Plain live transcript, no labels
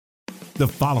The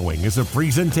following is a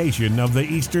presentation of the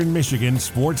Eastern Michigan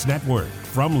Sports Network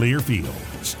from Learfield.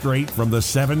 Straight from the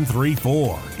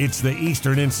 734, it's the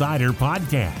Eastern Insider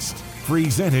Podcast.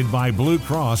 Presented by Blue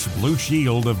Cross Blue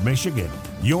Shield of Michigan.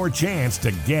 Your chance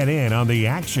to get in on the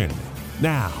action.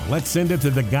 Now, let's send it to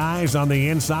the guys on the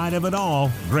inside of it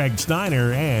all, Greg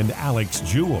Steiner and Alex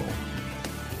Jewell.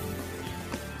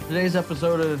 Today's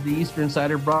episode of the Eastern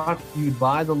Insider brought to you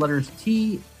by the letters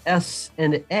T, S,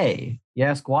 and A. You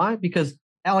ask why? Because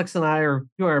Alex and I are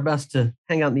doing our best to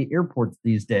hang out in the airports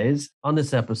these days on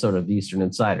this episode of the Eastern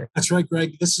Insider. That's right,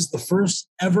 Greg. This is the first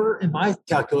ever, in my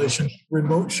calculation,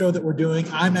 remote show that we're doing.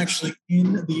 I'm actually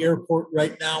in the airport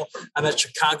right now. I'm at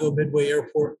Chicago Midway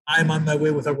Airport. I'm on my way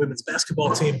with our women's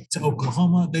basketball team to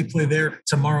Oklahoma. They play there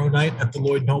tomorrow night at the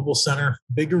Lloyd Noble Center.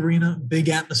 Big arena, big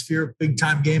atmosphere, big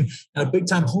time game, and a big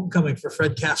time homecoming for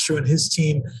Fred Castro and his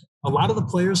team. A lot of the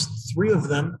players, 3 of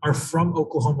them, are from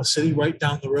Oklahoma City, right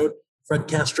down the road. Fred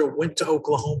Castro went to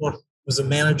Oklahoma, was a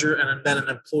manager and then an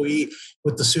employee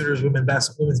with the Sooners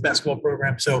women's basketball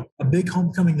program. So a big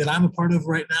homecoming that I'm a part of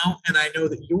right now. And I know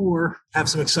that you have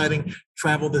some exciting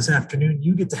travel this afternoon.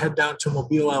 You get to head down to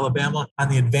Mobile, Alabama on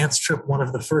the advanced trip, one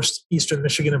of the first Eastern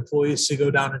Michigan employees to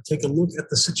go down and take a look at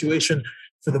the situation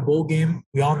for the bowl game.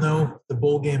 We all know the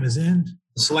bowl game is in.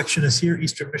 The selection is here.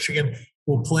 Eastern Michigan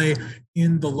will play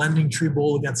in the Lending Tree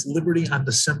Bowl against Liberty on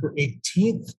December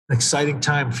 18th. An exciting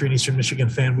time for an Eastern Michigan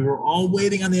fan. We were all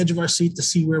waiting on the edge of our seat to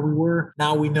see where we were.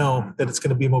 Now we know that it's going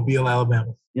to be Mobile,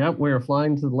 Alabama. Yep, we're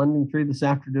flying to the Lending Tree this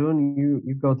afternoon.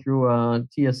 You go through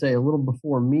TSA a little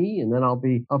before me, and then I'll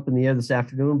be up in the air this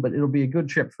afternoon. But it'll be a good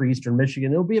trip for Eastern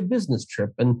Michigan. It'll be a business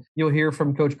trip, and you'll hear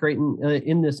from Coach Creighton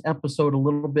in this episode a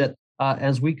little bit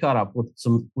as we caught up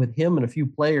with him and a few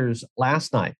players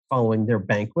last night following their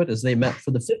banquet as they met for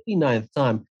the 59th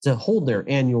time to hold their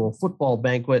annual football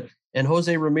banquet. And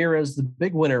Jose Ramirez, the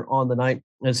big winner on the night,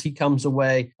 as he comes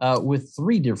away with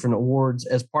 3 different awards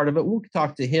as part of it. We'll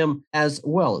talk to him as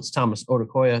well as Thomas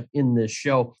Odukoya in this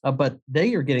show. But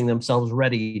they are getting themselves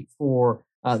ready for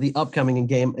the upcoming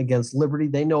game against Liberty.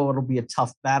 They know it'll be a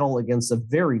tough battle against a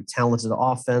very talented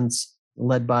offense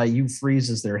led by Hugh Freeze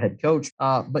as their head coach.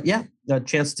 But yeah, a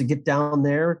chance to get down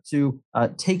there to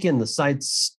take in the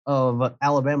sights of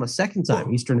Alabama second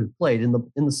time Eastern has played in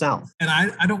the South. And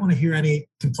I don't want to hear any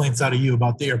complaints out of you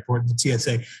about the airport and the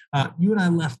TSA. You and I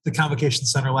left the Convocation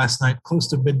Center last night close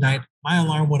to midnight. My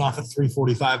alarm went off at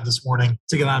 3:45 this morning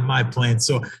to get on my plane.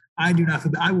 So I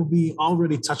will be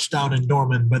already touched down in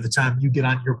Norman by the time you get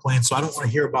on your plane. So I don't want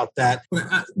to hear about that. But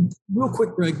real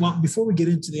quick, Greg, before we get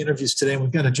into the interviews today,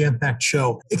 we've got a jam-packed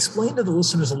show. Explain to the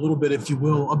listeners a little bit, if you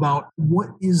will, about what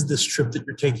is this trip that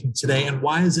you're taking today and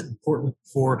why is it important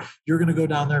you're going to go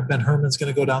down there. Ben Herman's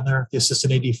going to go down there, the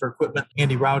assistant AD for equipment.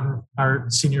 Andy Rowden, our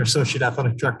senior associate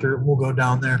athletic director, will go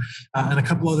down there. And a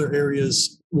couple other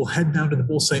areas. We'll head down to the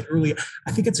bowl site early.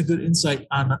 I think it's a good insight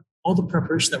on all the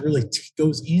preparation that really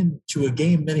goes into a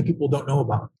game many people don't know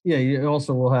about. Yeah, you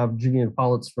also will have Julian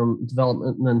Politz from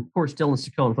development, and then, of course, Dylan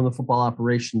Saccone from the football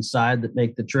operations side that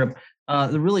make the trip.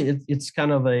 It's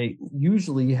kind of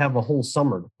usually you have a whole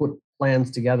summer to put plans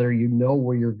together. You know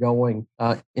where you're going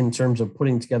in terms of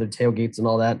putting together tailgates and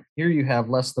all that. Here you have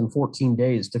less than 14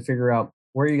 days to figure out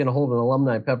where you're going to hold an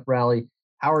alumni pep rally.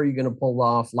 How are you going to pull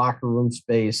off locker room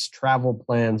space, travel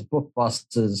plans, book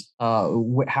buses?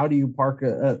 How do you park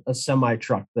a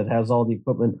semi-truck that has all the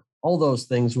equipment? All those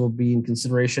things will be in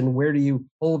consideration. Where do you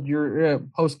hold your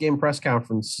post-game press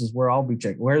conferences where I'll be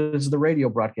checking? Where is the radio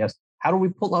broadcast? How do we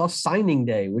pull off signing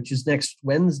day, which is next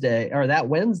Wednesday, or that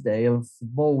Wednesday of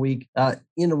bowl week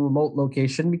in a remote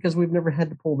location, because we've never had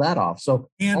to pull that off. So,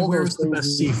 and where's the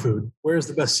best seafood? Where's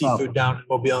the best seafood down in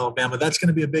Mobile, Alabama? That's going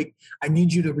to be a big, I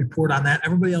need you to report on that.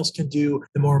 Everybody else can do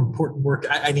the more important work.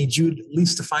 I need you at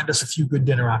least to find us a few good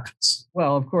dinner options.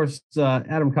 Well, of course,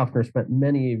 Adam Kuffner spent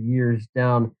many years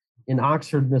down in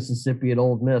Oxford, Mississippi at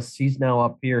Ole Miss. He's now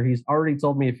up here. He's already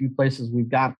told me a few places we've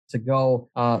got to go.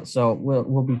 So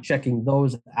we'll be checking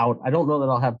those out. I don't know that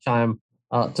I'll have time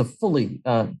to fully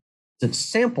to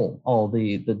sample all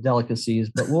the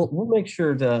delicacies, but we'll make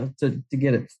sure to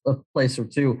get a place or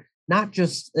two, not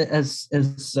just as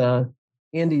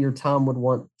Andy or Tom would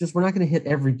want. Just we're not going to hit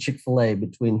every Chick-fil-A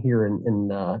between here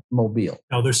and Mobile.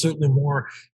 No, there's certainly more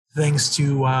things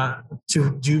to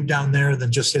do down there than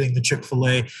just hitting the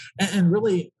Chick-fil-A. And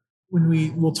really,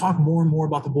 we'll talk more and more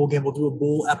about the bowl game. We'll do a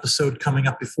bowl episode coming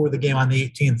up before the game on the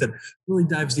 18th that really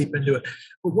dives deep into it.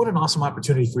 But what an awesome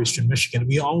opportunity for Eastern Michigan.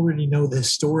 We already know the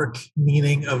historic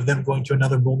meaning of them going to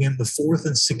another bowl game, the 4th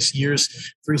in 6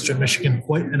 years for Eastern Michigan.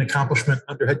 Quite an accomplishment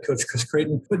under head coach Chris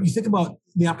Creighton. But you think about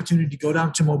the opportunity to go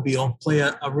down to Mobile, play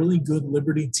a really good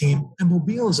Liberty team. And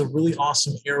Mobile is a really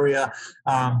awesome area,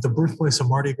 the birthplace of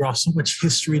Mardi Gras, so much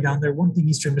history down there. One thing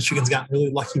Eastern Michigan's gotten really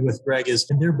lucky with, Greg, is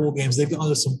in their bowl games, they've gone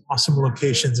to some awesome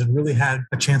locations and really had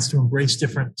a chance to embrace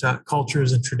different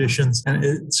cultures and traditions. And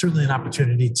it's certainly an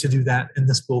opportunity to do that in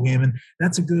this bowl game. And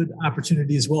that's a good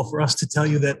opportunity as well for us to tell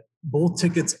you that bowl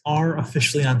tickets are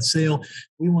officially on sale.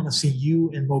 We want to see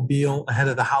you in Mobile ahead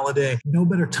of the holiday. No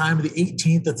better time, the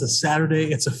 18th. It's a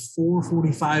Saturday. It's a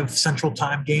 4:45 Central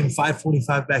Time game,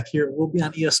 5:45 back here. It will be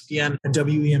on ESPN and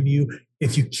WEMU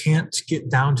if you can't get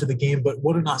down to the game. But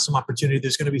what an awesome opportunity.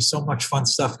 There's going to be so much fun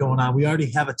stuff going on. We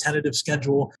already have a tentative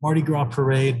schedule, Mardi Gras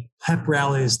parade, pep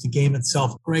rallies, the game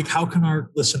itself. Greg, how can our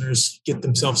listeners get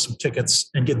themselves some tickets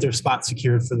and get their spot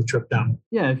secured for the trip down?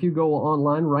 Yeah, if you go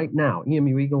online right now,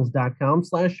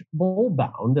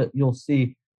 emueagles.com/bowlbound, you'll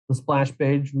see the splash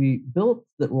page we built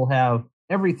that will have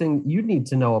everything you need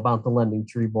to know about the Lending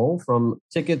Tree Bowl, from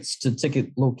tickets to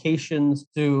ticket locations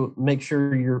to make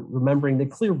sure you're remembering the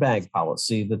clear bag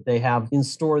policy that they have in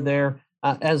store there,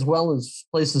 as well as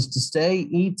places to stay,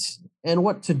 eat, and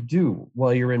what to do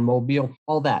while you're in Mobile.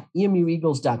 All that,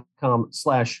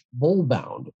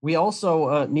 emueagles.com/bowlbound. We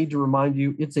also need to remind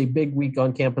you it's a big week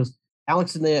on campus.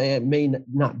 Alex and I may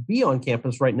not be on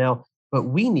campus right now, but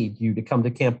we need you to come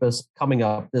to campus coming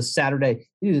up this Saturday.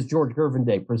 It is George Gervin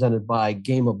Day, presented by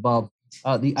Game Above.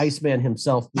 The Iceman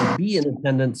himself will be in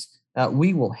attendance.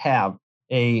 We will have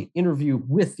an interview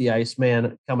with the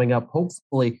Iceman coming up,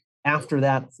 hopefully after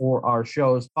that for our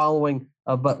shows following.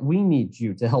 But we need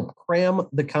you to help cram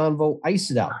the convo,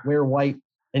 ice it out, wear white,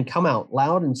 and come out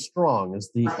loud and strong as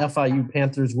the FIU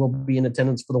Panthers will be in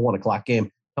attendance for the 1 o'clock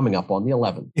game coming up on the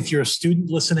 11th. If you're a student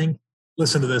listening,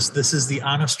 listen to this. This is the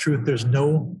honest truth. There's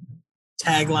no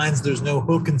taglines. There's no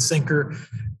hook and sinker.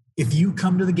 If you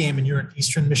come to the game and you're an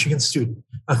Eastern Michigan student,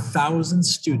 1,000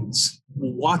 students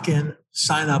will walk in,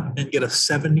 sign up, and get a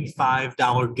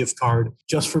 $75 gift card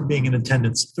just for being in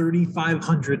attendance.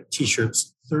 3,500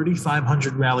 t-shirts,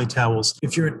 3,500 rally towels.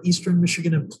 If you're an Eastern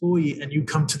Michigan employee and you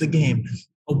come to the game,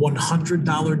 a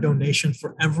 $100 donation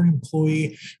for every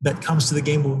employee that comes to the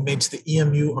game will be made to the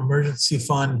EMU Emergency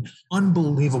Fund.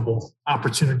 Unbelievable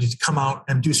opportunity to come out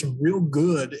and do some real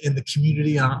good in the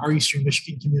community, on our Eastern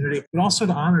Michigan community, but also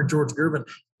to honor George Gervin,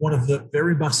 one of the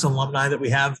very best alumni that we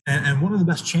have and one of the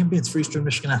best champions for Eastern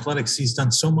Michigan athletics. He's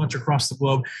done so much across the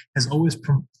globe, has always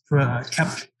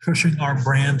kept pushing our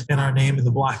brand and our name in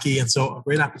the Blocky. And so a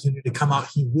great opportunity to come out.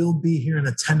 He will be here in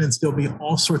attendance. There'll be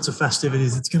all sorts of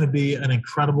festivities. It's going to be an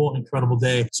incredible, incredible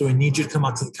day. So we need you to come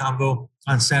out to the Convo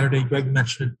on Saturday. Greg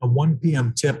mentioned it, a 1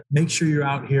 p.m. tip. Make sure you're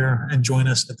out here and join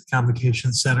us at the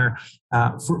Convocation Center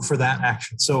for that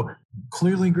action. So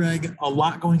clearly, Greg, a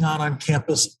lot going on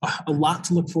campus, a lot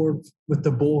to look forward with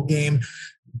the bowl game.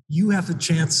 You have the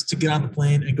chance to get on the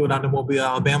plane and go down to Mobile,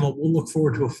 Alabama. We'll look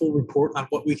forward to a full report on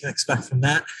what we can expect from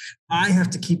that. I have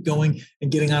to keep going and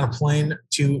getting on a plane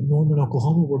to Norman,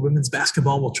 Oklahoma, where women's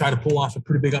basketball will try to pull off a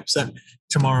pretty big upset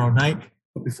tomorrow night.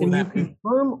 But before Can that, you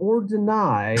confirm or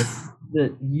deny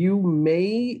that you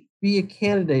may be a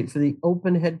candidate for the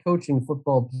open head coaching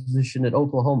football position at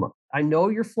Oklahoma? I know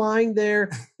you're flying there.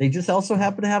 They just also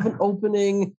happen to have an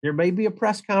opening. There may be a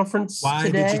press conference Why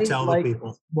today. did you tell the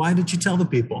people? Why did you tell the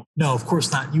people? No, of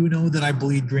course not. You know that I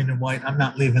bleed green and white. I'm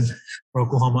not leaving for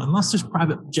Oklahoma unless there's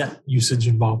private jet usage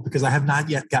involved, because I have not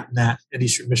yet gotten that at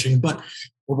Eastern Michigan, but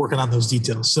we're working on those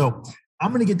details. So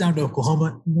I'm going to get down to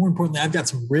Oklahoma. More importantly, I've got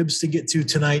some ribs to get to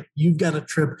tonight. You've got a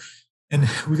trip. And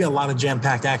we got a lot of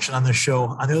jam-packed action on this show.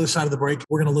 On the other side of the break,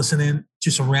 we're going to listen in to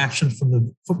some reaction from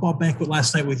the football banquet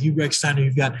last night with you, Greg Steiner.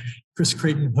 You've got Chris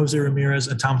Creighton, Jose Ramirez,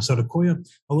 and Thomas Odukoya.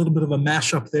 A little bit of a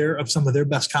mashup there of some of their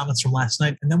best comments from last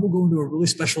night. And then we'll go into a really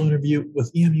special interview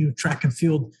with EMU track and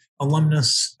field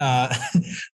alumnus,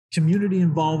 community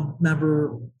involved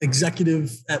member,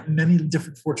 executive at many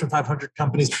different Fortune 500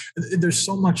 companies. There's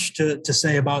so much to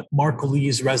say about Mark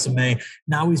Lee's resume.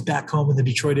 Now he's back home in the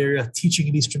Detroit area, teaching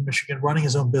in Eastern Michigan, running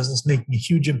his own business, making a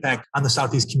huge impact on the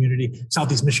Southeast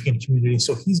Michigan community.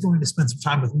 So he's going to spend some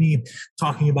time with me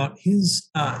talking about his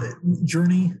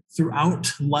journey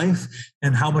throughout life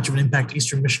and how much of an impact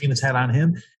Eastern Michigan has had on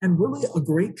him. And really a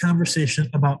great conversation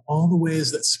about all the ways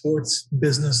that sports,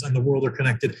 business, and the world are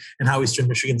connected and how Eastern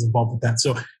Michigan's involved with that.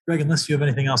 So, Greg, unless you have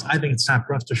anything else, I think it's time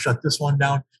for us to shut this one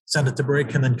down, send it to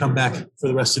break, and then come back for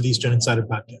the rest of the Eastern Insider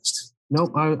podcast.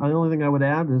 Nope. The only thing I would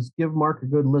add is give Mark a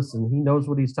good listen. He knows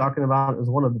what he's talking about, is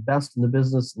one of the best in the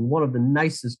business and one of the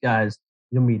nicest guys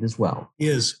you'll meet as well. He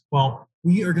is. Well,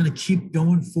 we are going to keep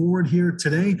going forward here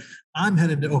today. I'm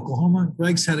headed to Oklahoma.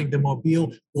 Greg's heading to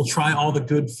Mobile. We'll try all the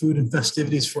good food and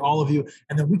festivities for all of you.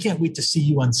 And then we can't wait to see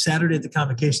you on Saturday at the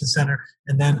Convocation Center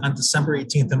and then on December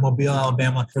 18th in Mobile,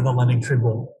 Alabama for the Lending Tree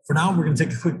Bowl. For now, we're going to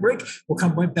take a quick break. We'll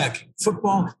come right back.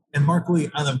 Football and Mark Lee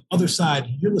on the other side.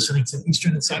 You're listening to the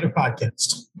Eastern Insider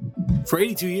Podcast. For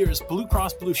 82 years, Blue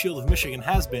Cross Blue Shield of Michigan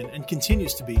has been and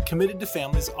continues to be committed to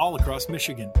families all across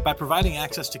Michigan. By providing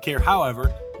access to care however,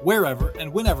 wherever,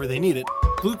 and whenever they need it,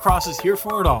 Blue Cross is here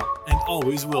for it all and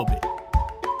always will be.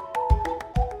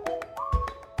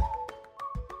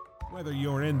 Whether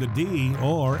you're in the D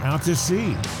or out to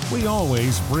sea, we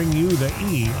always bring you the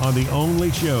E on the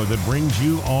only show that brings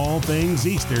you all things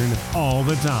Eastern all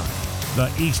the time.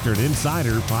 The Eastern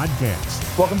Insider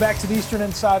Podcast. Welcome back to the Eastern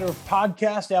Insider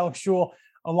Podcast. Alex Jewell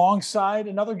alongside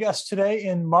another guest today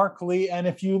in Mark Lee. And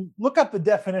if you look up the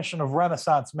definition of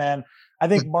Renaissance man, I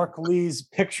think Mark Lee's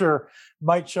picture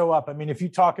might show up. I mean, if you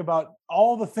talk about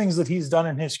all the things that he's done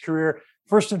in his career,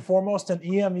 first and foremost, an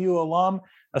EMU alum,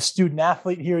 a student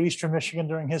athlete here at Eastern Michigan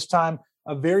during his time,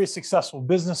 a very successful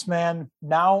businessman,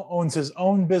 now owns his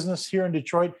own business here in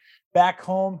Detroit, back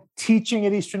home, teaching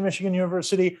at Eastern Michigan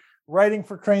University, writing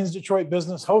for Crane's Detroit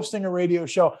Business, hosting a radio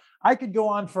show. I could go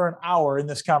on for an hour in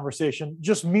this conversation,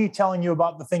 just me telling you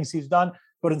about the things he's done.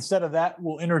 But instead of that,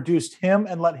 we'll introduce him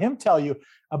and let him tell you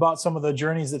about some of the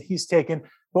journeys that he's taken,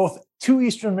 both to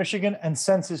Eastern Michigan and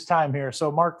since his time here.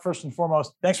 So, Mark, first and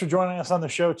foremost, thanks for joining us on the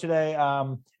show today.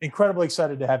 Incredibly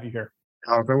excited to have you here.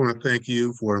 Alex, I want to thank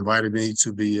you for inviting me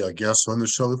to be a guest on the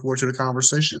show. Look forward to the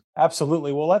conversation.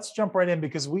 Absolutely. Well, let's jump right in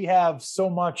because we have so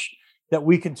much that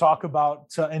we can talk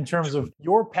about in terms of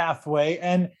your pathway.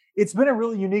 And it's been a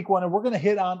really unique one. And we're going to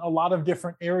hit on a lot of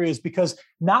different areas because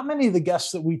not many of the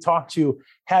guests that we talk to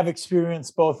have experience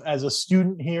both as a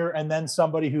student here and then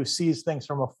somebody who sees things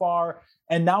from afar.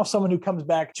 And now someone who comes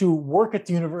back to work at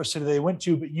the university they went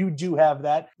to, but you do have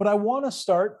that. But I want to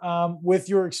start with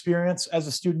your experience as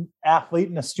a student athlete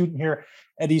and a student here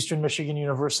at Eastern Michigan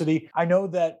University. I know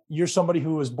that you're somebody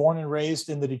who was born and raised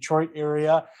in the Detroit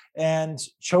area and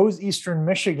chose Eastern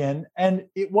Michigan. And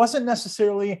it wasn't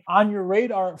necessarily on your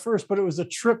radar at first, but it was a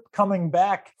trip coming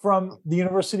back from the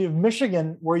University of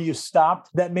Michigan where you stopped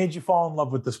that made you fall in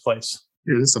love with this place.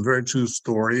 Yeah, this is a very true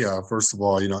story. First of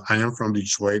all, I am from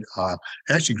Detroit. I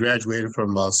actually graduated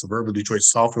from suburban Detroit,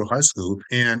 Southfield High School.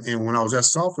 And when I was at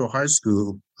Southfield High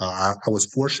School, I was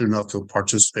fortunate enough to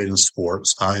participate in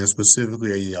sports, and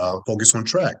specifically a focus on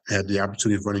track. I had the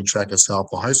opportunity of running track at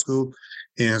Southfield High School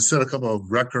and set a couple of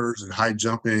records in high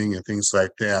jumping and things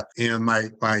like that. And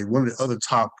my one of the other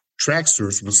top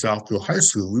tracksters from Southfield High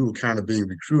School, we were kind of being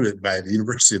recruited by the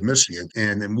University of Michigan,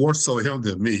 and more so him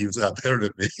than me. He was better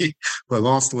than me. But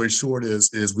long story short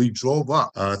is we drove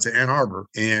up to Ann Arbor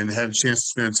and had a chance to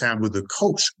spend time with the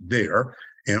coach there.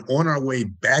 And on our way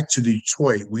back to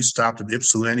Detroit, we stopped at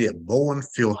Ypsilanti at Bowen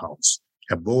Fieldhouse.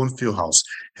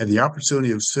 Had the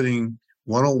opportunity of sitting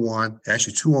 1-on-1,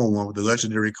 actually 2-on-1 with the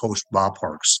legendary coach Bob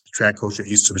Parks, the track coach at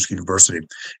Eastern Michigan University.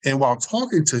 And while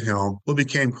talking to him, what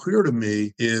became clear to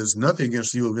me is nothing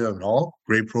against U of M at all.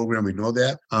 Great program, we know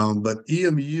that. But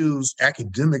EMU's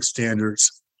academic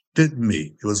standards fit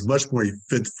me. It was much more a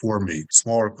fit for me.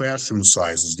 Smaller classroom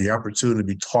sizes, the opportunity to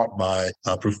be taught by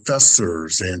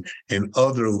professors and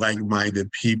other like-minded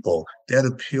people. That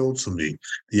appealed to me.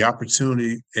 The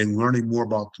opportunity in learning more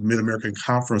about the Mid-American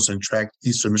Conference and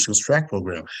Eastern Michigan's track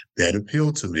program, that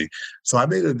appealed to me. So I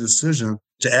made a decision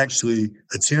to actually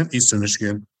attend Eastern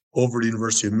Michigan over the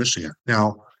University of Michigan.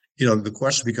 Now, the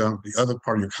question becomes the other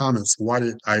part of your comments. Why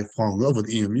did I fall in love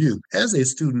with EMU? As a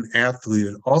student athlete,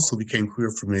 it also became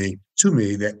clear to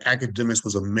me that academics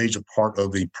was a major part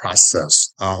of the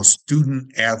process.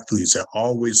 Student athletes have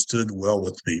always stood well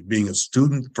with me, being a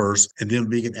student first and then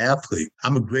being an athlete.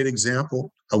 I'm a great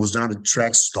example. I was not a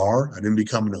track star. I didn't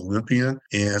become an Olympian.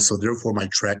 And so therefore my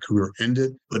track career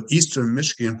ended. But Eastern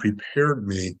Michigan prepared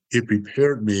me. It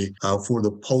prepared me for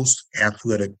the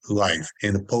post-athletic life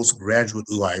and the post-graduate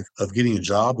life of getting a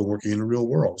job and working in the real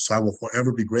world. So I will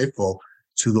forever be grateful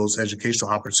to those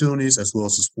educational opportunities as well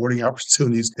as the sporting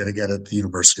opportunities that I got at the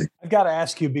university. I've got to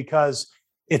ask you because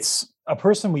it's a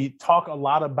person we talk a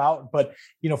lot about, but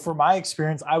from my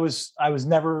experience, I was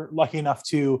never lucky enough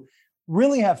to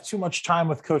really have too much time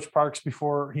with Coach Parks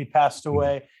before he passed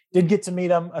away. Did get to meet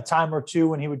him a time or two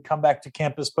when he would come back to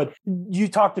campus, but you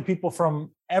talk to people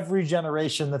from every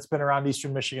generation that's been around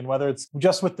Eastern Michigan, whether it's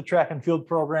just with the track and field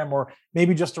program or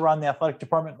maybe just around the athletic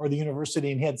department or the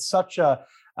university. And he had such a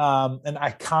an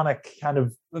iconic kind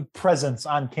of presence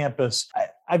on campus.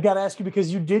 I've got to ask you,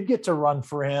 because you did get to run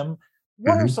for him,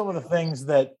 what are some of the things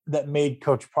that made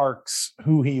Coach Parks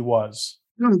who he was?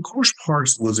 Coach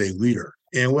Parks was a leader.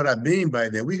 And what I mean by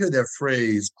that, we hear that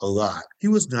phrase a lot. He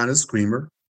was not a screamer.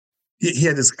 He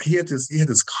had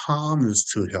this calmness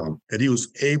to him that he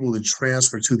was able to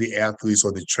transfer to the athletes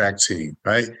or the track team,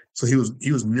 right? So he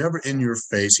was never in your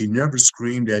face. He never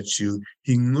screamed at you.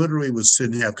 He literally would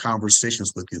sit and have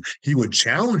conversations with you. He would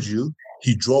challenge you.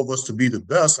 He drove us to be the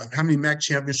best. How many MAC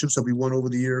championships have we won over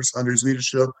the years under his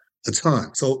leadership? A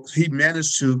ton. So he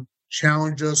managed to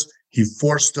challenge us. He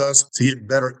forced us to get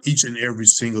better each and every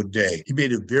single day. He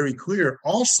made it very clear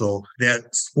also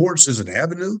that sports is an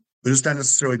avenue, but it's not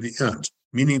necessarily the end,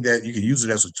 meaning that you can use it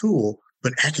as a tool,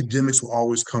 but academics will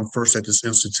always come first at this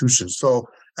institution. So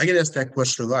I get asked that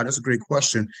question a lot. That's a great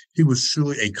question. He was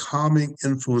truly a calming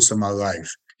influence in my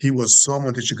life. He was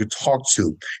someone that you could talk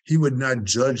to. He would not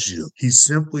judge you. He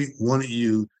simply wanted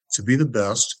you to be the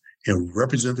best and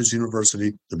represent this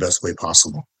university the best way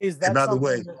possible. Is that by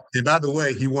the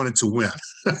way, he wanted to win.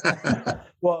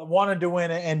 Well, wanted to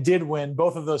win and did win.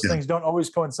 Both of those things don't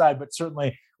always coincide, but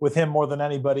certainly with him more than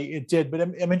anybody, it did. But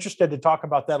I'm interested to talk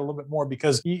about that a little bit more,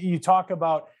 because you talk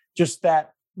about just that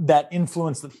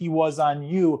influence that he was on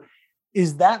you.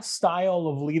 Is that style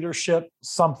of leadership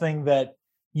something that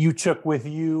you took with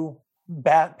you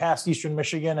past Eastern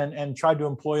Michigan and tried to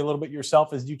employ a little bit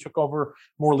yourself as you took over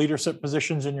more leadership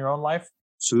positions in your own life?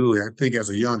 Absolutely. I think as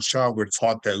a young child, we're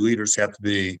taught that leaders have to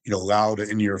be, loud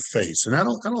in your face. And I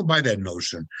don't buy that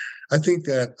notion. I think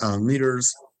that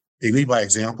leaders, they lead by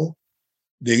example.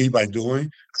 They lead by doing.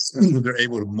 They're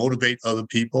able to motivate other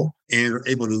people and are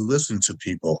able to listen to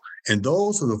people. And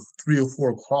those are the 3 or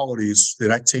 4 qualities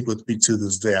that I take with me to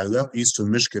this day. I left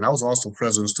Eastern Michigan. I was also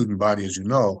president of student body, as you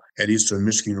know, at Eastern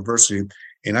Michigan University.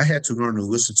 And I had to learn to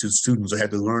listen to students. I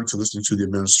had to learn to listen to the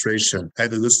administration. I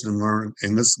had to listen and learn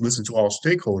and listen to all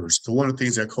stakeholders. So one of the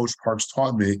things that Coach Parks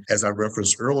taught me, as I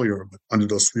referenced earlier, under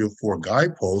those 3 or 4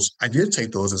 guideposts, I did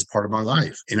take those as part of my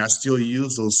life. And I still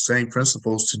use those same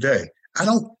principles today.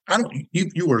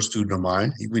 You were a student of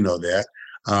mine. We know that.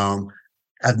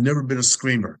 I've never been a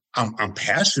screamer. I'm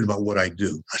passionate about what I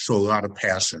do. I show a lot of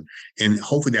passion, and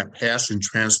hopefully that passion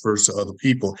transfers to other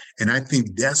people. And I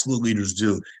think that's what leaders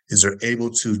do, is they're able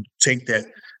to take that,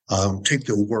 take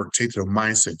their work, take their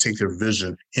mindset, take their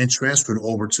vision, and transfer it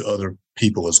over to other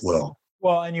people as well.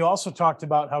 Well, and you also talked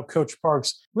about how Coach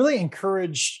Parks really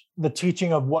encouraged the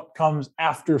teaching of what comes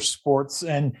after sports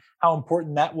and how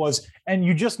important that was. And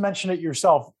you just mentioned it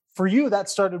yourself. For you, that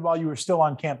started while you were still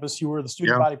on campus. You were the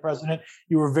student body president.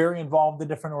 You were very involved in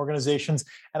different organizations.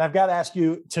 And I've got to ask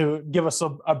you to give us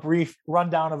a brief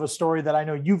rundown of a story that I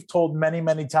know you've told many,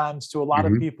 many times to a lot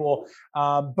of people.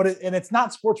 But it's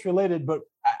not sports related, but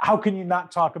how can you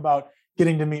not talk about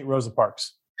getting to meet Rosa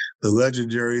Parks? The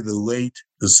legendary, the late,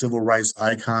 the civil rights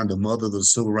icon, the mother of the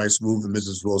civil rights movement,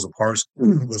 Mrs. Rosa Parks,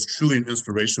 was truly an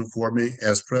inspiration for me.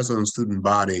 As president of the student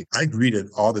body, I greeted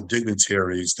all the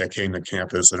dignitaries that came to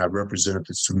campus, and I represented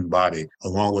the student body,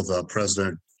 along with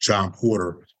President John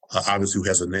Porter, obviously who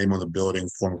has a name on the building,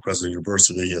 former president of the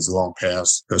university, has long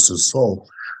passed, rest his soul.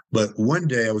 But one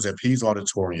day I was at Pease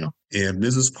Auditorium, and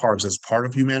Mrs. Parks, as part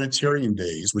of Humanitarian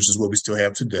Days, which is what we still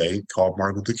have today, called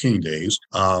Martin Luther King Days,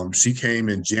 she came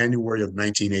in January of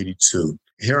 1982.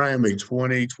 Here I am, a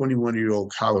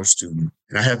 21-year-old college student,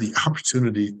 and I had the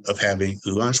opportunity of having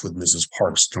lunch with Mrs.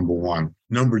 Parks, number one.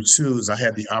 Number two is I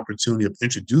had the opportunity of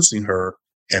introducing her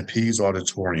at Pease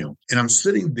Auditorium. And I'm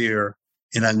sitting there,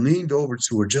 and I leaned over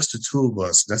to her, just the two of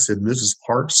us, and I said, Mrs.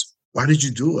 Parks, why did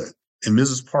you do it? And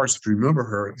Mrs. Parks, if you remember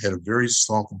her, had a very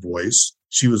soft voice.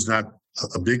 She was not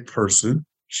a big person.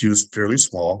 She was fairly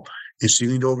small. And she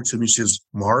leaned over to me. She says,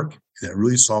 Mark, in that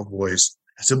really soft voice.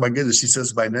 I said, my goodness, she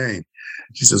says my name.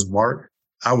 She says, Mark,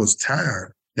 I was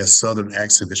tired. That Southern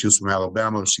accent, that she was from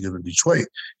Alabama. She lived in Detroit.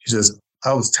 She says,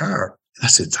 I was tired. And I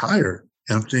said, tired?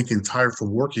 And I'm thinking tired from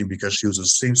working, because she was a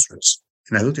seamstress.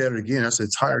 And I looked at her again. I said,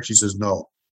 tired? She says, no,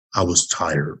 I was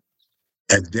tired.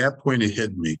 At that point, it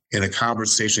hit me, and a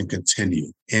conversation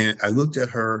continued. And I looked at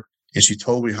her, and she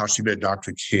told me how she met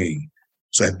Dr. King.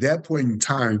 So at that point in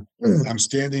time, I'm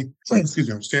standing in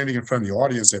front of the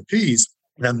audience at Pease,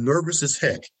 and I'm nervous as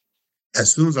heck.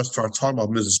 As soon as I started talking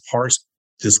about Mrs. Parks,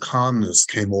 this calmness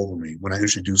came over me when I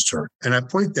introduced her. And I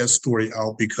point that story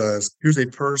out because here's a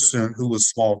person who was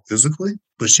small physically,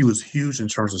 but she was huge in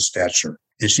terms of stature.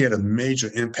 And she had a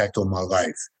major impact on my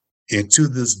life. And to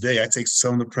this day, I take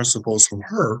some of the principles from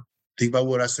her. Think about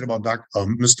what I said about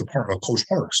Coach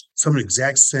Parks. Some of the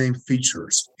exact same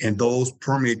features, and those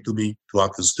permeate through me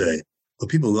throughout this day. But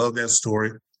people love that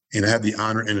story. And I had the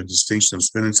honor and the distinction of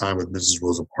spending time with Mrs.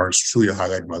 Rosa Parks, truly a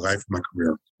highlight of my life and my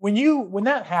career. When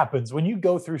that happens, when you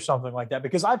go through something like that,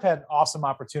 because I've had awesome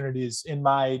opportunities in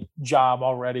my job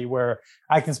already where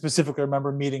I can specifically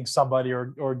remember meeting somebody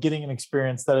or getting an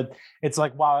experience that it's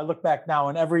like, wow, I look back now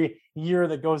and every year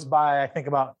that goes by, I think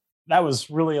about that was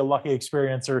really a lucky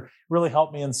experience or really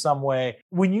helped me in some way.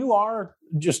 When you are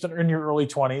just in your early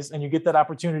 20s and you get that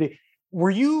opportunity, were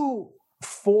you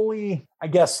fully, I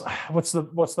guess, what's the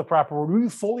proper word? Were you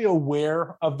fully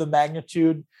aware of the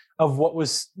magnitude of what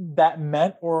was that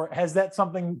meant? Or has that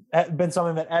been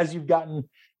something that as you've gotten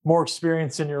more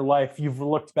experience in your life, you've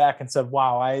looked back and said,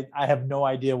 wow, I have no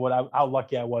idea how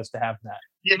lucky I was to have that?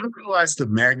 Yeah, I realized the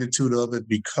magnitude of it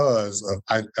because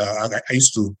I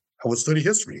would study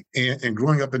history. And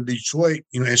growing up in Detroit,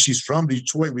 and she's from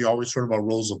Detroit, we always heard about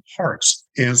Rosa Parks.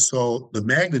 And so the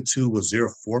magnitude was there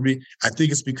for me. I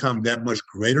think it's become that much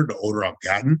greater the older I've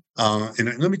gotten.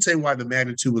 And let me tell you why the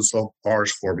magnitude was so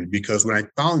large for me, because when I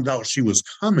found out she was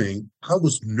coming, I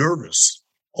was nervous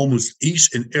almost each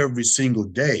and every single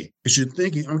day. Because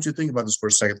I want you to think about this for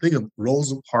a second. Think of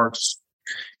Rosa Parks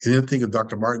and then think of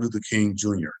Dr. Martin Luther King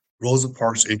Jr., Rosa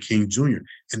Parks and King Jr.,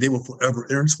 and they were forever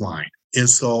intertwined. And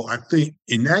so I think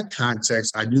in that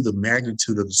context, I knew the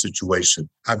magnitude of the situation.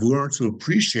 I've learned to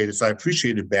appreciate it. So I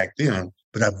appreciated it back then,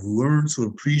 but I've learned to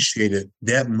appreciate it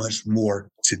that much more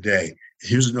today.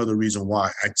 Here's another reason why.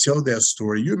 I tell that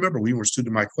story. You remember we were a student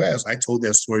in my class. I told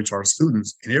that story to our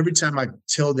students. And every time I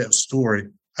tell that story,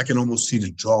 I can almost see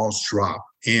the jaws drop.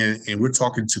 And we're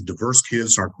talking to diverse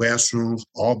kids in our classrooms,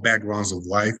 all backgrounds of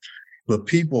life. But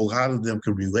people, a lot of them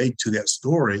can relate to that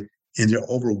story. And they're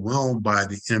overwhelmed by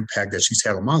the impact that she's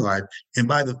had on my life and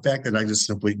by the fact that I just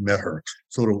simply met her.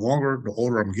 So the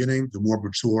older I'm getting, the more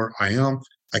mature I am,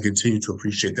 I continue to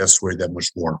appreciate that story that much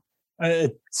more.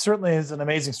 It certainly is an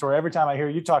amazing story. Every time I hear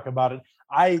you talk about it,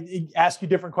 I ask you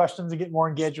different questions and get more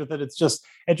engaged with it. It's just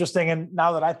interesting. And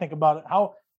now that I think about it,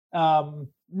 how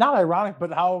not ironic,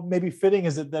 but how maybe fitting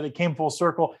is it that it came full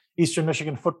circle, Eastern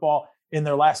Michigan football in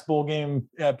their last bowl game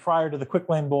prior to the Quick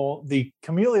Lane Bowl. The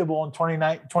Camellia Bowl in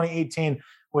 2018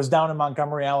 was down in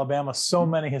Montgomery, Alabama. So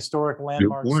many historic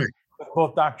landmarks with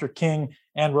both Dr. King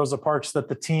and Rosa Parks that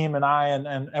the team and I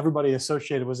and everybody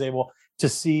associated was able to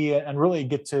see and really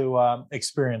get to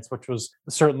experience, which was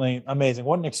certainly amazing.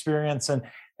 What an experience.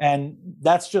 And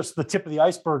that's just the tip of the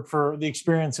iceberg for the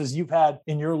experiences you've had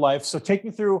in your life. So take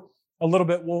me through a little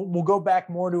bit. We'll go back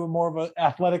more to more of an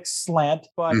athletic slant,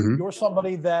 but you're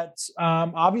somebody that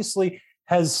obviously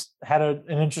has had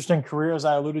an interesting career, as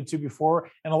I alluded to before.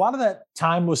 And a lot of that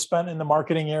time was spent in the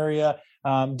marketing area,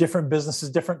 different businesses,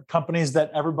 different companies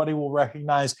that everybody will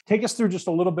recognize. Take us through just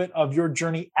a little bit of your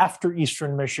journey after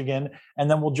Eastern Michigan, and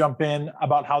then we'll jump in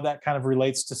about how that kind of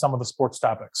relates to some of the sports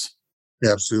topics.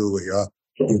 Absolutely.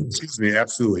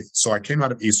 Absolutely. So I came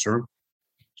out of Eastern.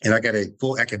 And I got a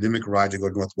full academic ride to go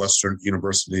to Northwestern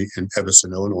University in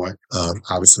Evanston, Illinois,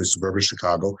 obviously suburban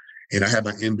Chicago. And I had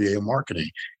my MBA in marketing.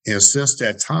 And since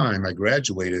that time, I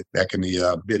graduated back in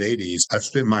the mid-'80s. I've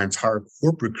spent my entire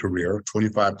corporate career,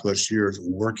 25 plus years,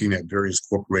 working at various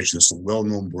corporations, some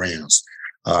well-known brands.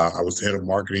 I was the head of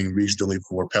marketing regionally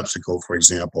for PepsiCo, for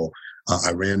example.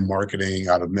 I ran marketing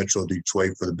out of Metro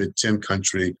Detroit for the Big Ten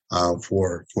country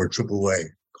for AAA.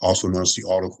 Also known as the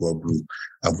Auto Club Group.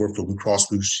 I've worked for Blue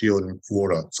Cross Blue Shield in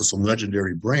Florida, so some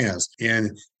legendary brands.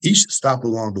 And each stop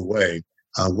along the way,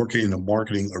 working in the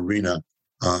marketing arena,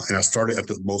 and I started at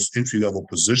the most entry-level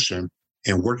position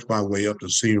and worked my way up to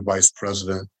senior vice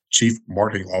president, chief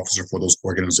marketing officer for those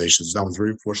organizations. And I was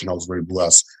very fortunate. I was very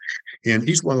blessed. And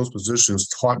each one of those positions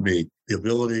taught me the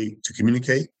ability to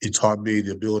communicate. It taught me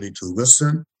the ability to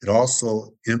listen. It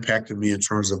also impacted me in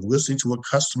terms of listening to what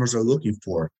customers are looking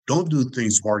for. Don't do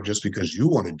things, Mark, just because you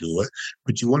want to do it,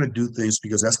 but you want to do things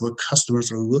because that's what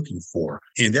customers are looking for.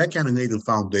 And that kind of laid the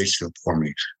foundation for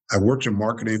me. I worked in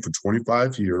marketing for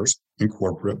 25 years in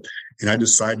corporate, and I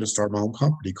decided to start my own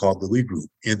company called The Lee Group.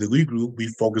 In The Lee Group, we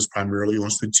focus primarily on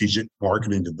strategic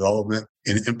marketing development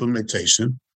and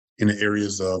implementation in the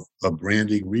areas of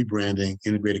branding, rebranding,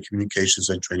 integrated communications,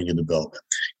 and training and development.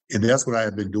 And that's what I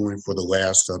have been doing for the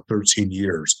last 13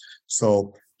 years.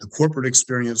 So the corporate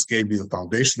experience gave me the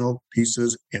foundational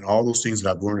pieces, and all those things that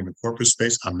I've learned in the corporate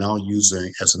space, I'm now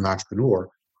using as an entrepreneur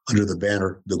under the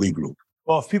banner, The Lee Group.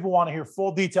 Well, if people want to hear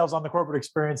full details on the corporate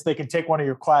experience, they can take one of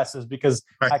your classes, because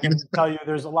I can tell you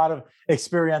there's a lot of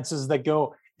experiences that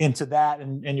go into that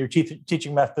and your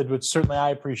teaching method, which certainly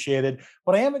I appreciated.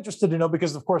 But I am interested to know,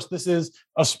 because of course this is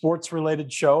a sports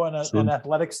related show and an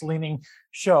athletics leaning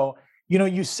show. You know,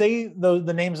 you say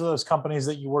the names of those companies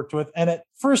that you worked with, and at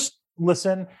first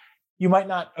listen, you might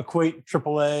not equate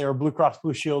AAA or Blue Cross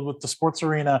Blue Shield with the sports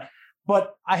arena,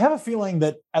 but I have a feeling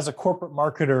that as a corporate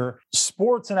marketer,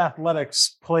 sports and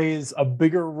athletics plays a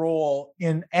bigger role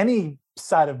in any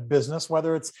side of business,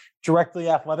 whether it's directly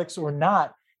athletics or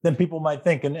not, than people might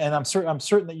think. And I'm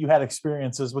certain that you had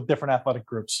experiences with different athletic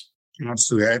groups.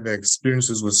 Absolutely. I have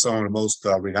experiences with some of the most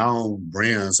renowned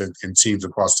brands and teams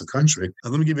across the country.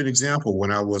 Let me give you an example.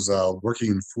 When I was working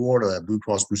in Florida at Blue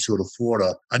Cross Blue Shield of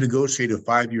Florida, I negotiated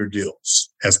 5-year deals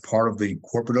as part of the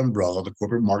corporate umbrella, the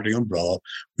corporate marketing umbrella.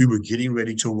 We were getting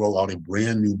ready to roll out a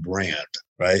brand new brand,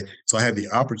 right? So I had the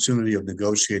opportunity of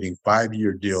negotiating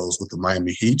 5-year deals with the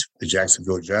Miami Heat, the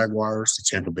Jacksonville Jaguars, the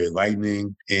Tampa Bay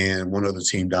Lightning, and one other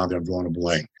team down there, I'm drawing a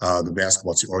blank, the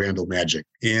basketball team, Orlando Magic.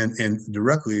 And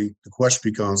directly, the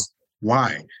question becomes,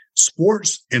 why?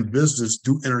 Sports and business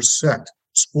do intersect.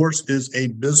 Sports is a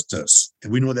business,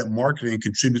 and we know that marketing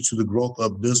contributes to the growth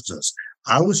of business.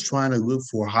 I was trying to look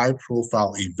for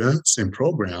high-profile events and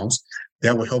programs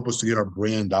that would help us to get our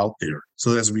brand out there.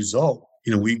 So as a result,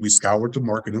 we scoured the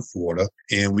market in Florida,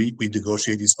 and we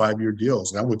negotiate these 5-year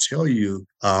deals. And I would tell you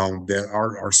that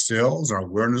our sales, our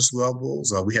awareness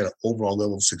levels, we had an overall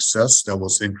level of success that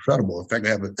was incredible. In fact, I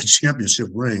have a championship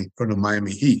ring from the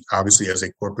Miami Heat, obviously as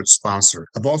a corporate sponsor.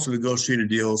 I've also negotiated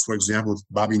deals, for example, with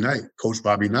Bobby Knight, Coach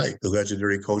Bobby Knight, the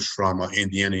legendary coach from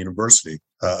Indiana University.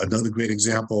 Another great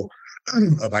example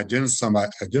of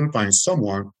identifying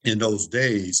someone in those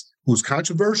days who's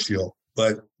controversial,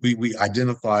 but we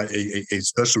identified a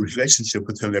special relationship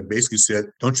with him that basically said,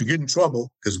 don't you get in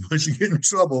trouble, because once you get in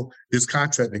trouble, this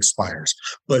contract expires.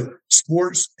 But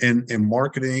sports and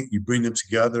marketing, you bring them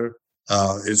together,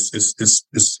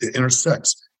 it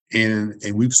intersects. And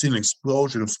we've seen an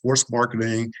explosion of sports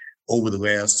marketing over the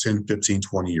last 10, 15,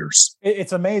 20 years.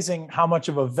 It's amazing how much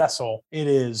of a vessel it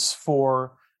is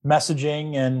for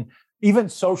messaging and even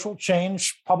social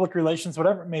change, public relations,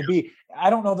 whatever it may be. I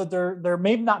don't know that there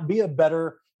may not be a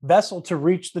better vessel to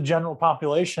reach the general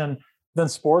population than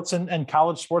sports and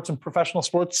college sports and professional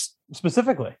sports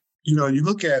specifically. You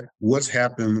look at what's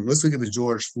happened. Let's look at the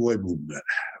George Floyd movement,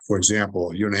 for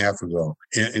example, a year and a half ago,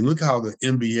 and look how the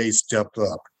NBA stepped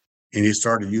up and they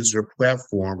started to use their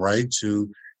platform, right, to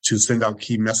send out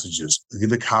key messages. Look at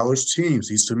the college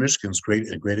teams. Eastern Michigan's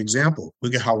a great example.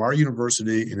 Look at how our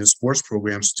university and its sports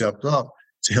program stepped up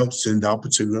to help send out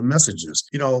particular messages.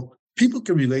 People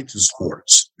can relate to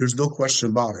sports. There's no question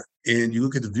about it. And you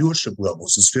look at the viewership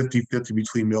levels, it's 50-50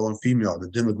 between male and female. The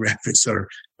demographics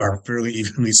are fairly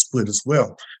evenly split as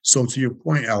well. So to your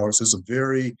point, Alex,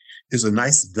 it's a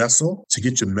nice vessel to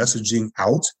get your messaging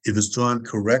out. If it's done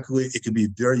correctly, it can be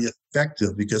very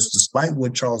effective, because despite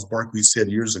what Charles Barkley said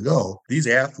years ago, these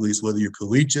athletes, whether you're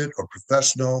collegiate or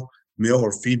professional, male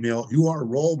or female, you are a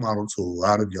role model to a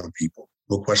lot of young people.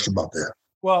 No question about that.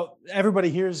 Well, everybody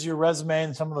hears your resume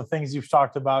and some of the things you've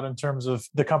talked about in terms of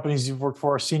the companies you've worked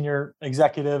for, senior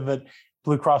executive at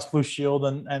Blue Cross Blue Shield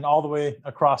and all the way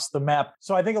across the map.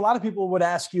 So I think a lot of people would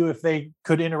ask you, if they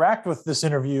could interact with this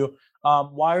interview,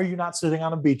 why are you not sitting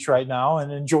on a beach right now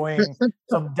and enjoying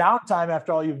some downtime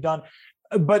after all you've done?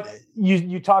 But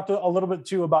you talked a little bit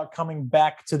too about coming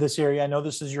back to this area. I know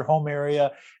this is your home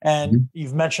area, and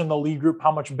you've mentioned the Lee Group,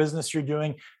 how much business you're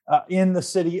doing in the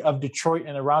city of Detroit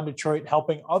and around Detroit,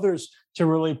 helping others to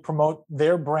really promote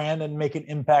their brand and make an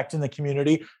impact in the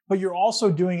community. But you're also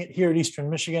doing it here at Eastern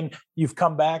Michigan. You've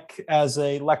come back as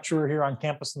a lecturer here on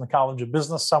campus in the College of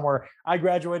Business, somewhere I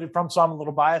graduated from, so I'm a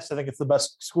little biased. I think it's the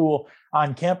best school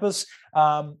on campus.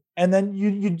 And then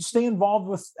you stay involved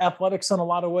with athletics in a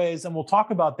lot of ways, and we'll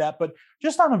talk about that. But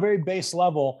just on a very base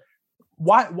level,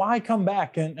 why come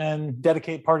back and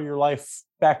dedicate part of your life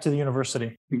back to the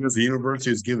university? Because the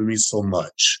university has given me so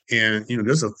much. And,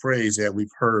 there's a phrase that we've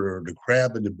heard, the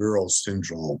crab in the barrel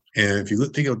syndrome. And if you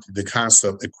think of the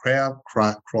concept, the crab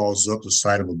crawls up the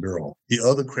side of a barrel. The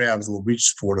other crabs will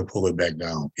reach for it to pull it back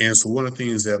down. And so one of the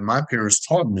things that my parents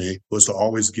taught me was to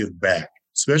always give back.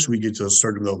 Especially when you get to a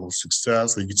certain level of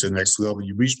success, when you get to the next level,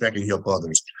 you reach back and help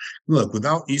others. Look,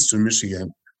 without Eastern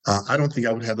Michigan, I don't think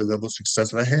I would have the level of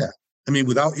success that I had. I mean,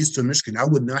 without Eastern Michigan, I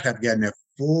would not have gotten that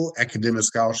full academic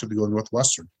scholarship to go to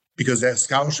Northwestern, because that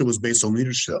scholarship was based on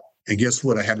leadership. And guess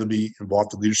what? I had to be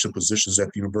involved in leadership positions at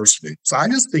the university. So I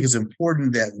just think it's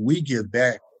important that we give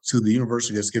back to the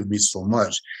university that's given me so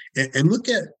much. And look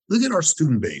at our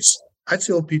student base. I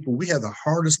tell people we have the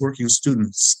hardest working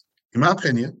students, in my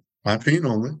opinion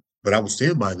only, but I will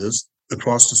stand by this,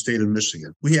 across the state of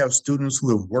Michigan. We have students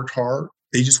who have worked hard.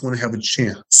 They just want to have a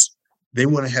chance. They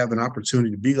want to have an opportunity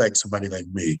to be like somebody like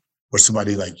me or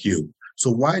somebody like you.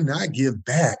 So why not give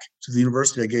back to the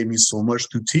university that gave me so much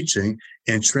through teaching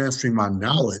and transferring my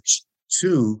knowledge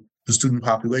to the student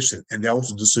population. And that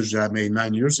was a decision I made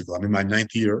 9 years ago. I'm in my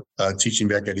 9th year teaching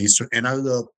back at Eastern, and I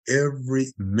love every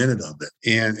minute of it.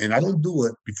 And I don't do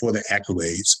it before the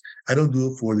accolades. I don't do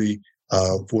it for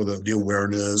the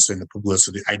awareness and the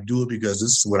publicity. I do it because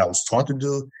this is what I was taught to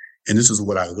do, and this is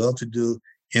what I love to do.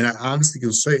 And I honestly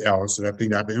can say, Alex, that I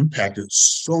think I've impacted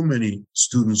so many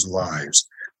students' lives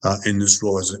in this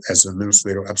role as an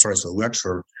administrator, as a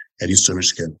lecturer at Eastern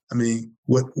Michigan. I mean,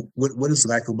 what is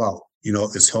life about?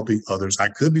 It's helping others. I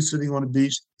could be sitting on the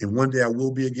beach, and one day I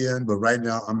will be again, but right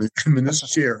now I'm in this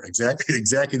chair, exactly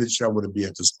the chair I want to be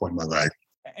at this point in my life.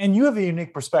 And you have a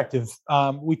unique perspective.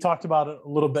 We talked about it a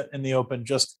little bit in the open,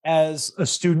 just as a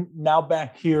student now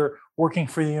back here working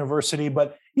for the university,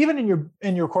 but even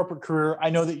in your corporate career, I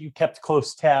know that you kept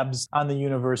close tabs on the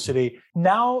university.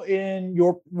 Now,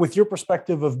 with your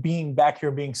perspective of being back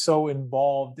here, being so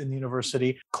involved in the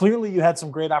university, clearly you had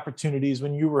some great opportunities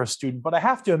when you were a student. But I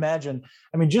have to imagine,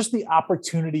 just the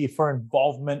opportunity for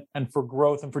involvement and for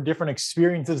growth and for different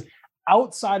experiences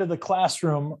outside of the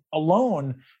classroom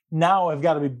alone now have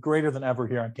got to be greater than ever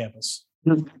here on campus.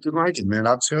 Delighted, man.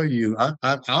 I'll tell you,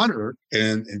 I'm honored,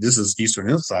 and this is Eastern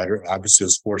Insider, obviously a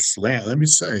sports slant. Let me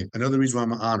say another reason why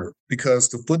I'm honored, because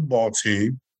the football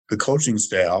team, the coaching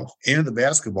staff, and the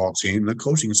basketball team, the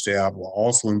coaching staff will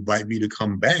also invite me to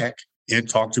come back and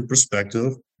talk to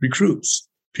prospective recruits,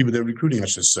 people they're recruiting, I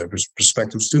should say,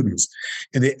 prospective students.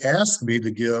 And they asked me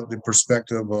to give the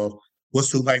perspective of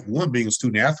what's it like, one, being a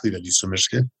student athlete at Eastern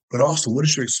Michigan, but also what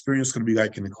is your experience going to be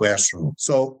like in the classroom?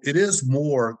 So it is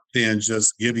more than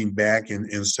just giving back and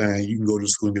saying you can go to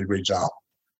school and get a great job.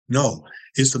 No,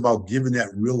 it's about giving that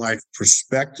real life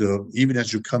perspective, even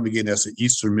as you're coming in as an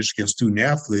Eastern Michigan student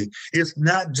athlete. It's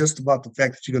not just about the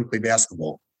fact that you're going to play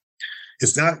basketball.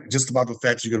 It's not just about the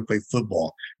fact that you're going to play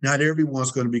football. Not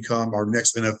everyone's going to become our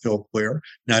next NFL player.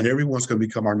 Not everyone's going to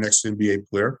become our next NBA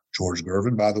player. George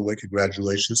Gervin, by the way,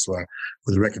 congratulations for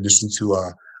the recognition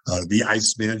to the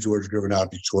Iceman, George Gervin out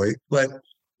of Detroit. But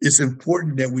it's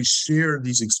important that we share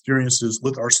these experiences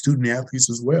with our student athletes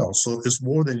as well. So it's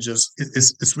more than just,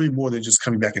 it's really more than just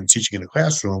coming back and teaching in the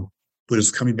classroom, but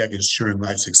it's coming back and sharing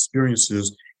life's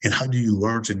experiences. And how do you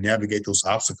learn to navigate those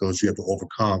obstacles you have to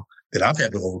overcome that I've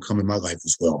had to overcome in my life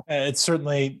as well? It's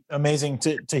certainly amazing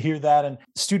to hear that. And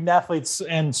student athletes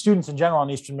and students in general on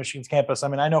Eastern Michigan's campus,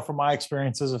 I know from my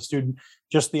experience as a student,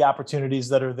 just the opportunities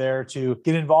that are there to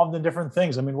get involved in different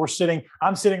things. I'm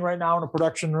sitting right now in a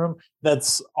production room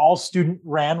that's all student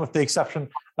ran with the exception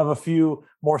of a few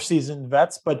more seasoned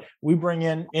vets, but we bring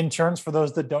in interns. For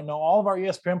those that don't know, all of our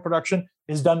ESPN production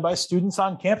is done by students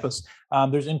on campus.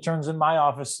 There's interns in my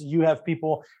office. You have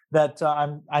people that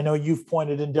I know you've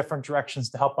pointed in different directions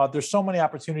to help out. There's so many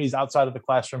opportunities outside of the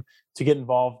classroom to get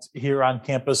involved here on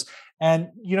campus. And,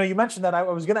 you mentioned that I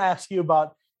was going to ask you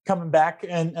about coming back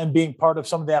and being part of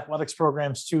some of the athletics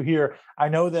programs too here. I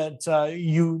know that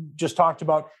you just talked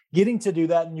about getting to do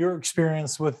that and your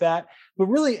experience with that, but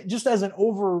really just as an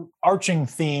overarching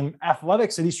theme,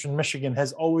 athletics at Eastern Michigan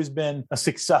has always been a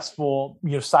successful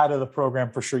side of the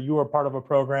program for sure. You are part of a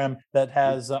program that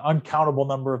has an uncountable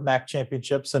number of MAC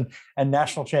championships and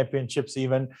national championships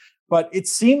even. But it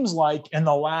seems like in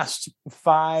the last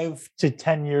 5 to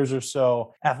 10 years or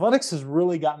so, athletics has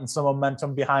really gotten some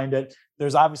momentum behind it.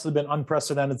 There's obviously been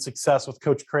unprecedented success with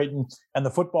Coach Creighton and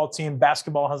the football team.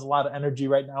 Basketball has a lot of energy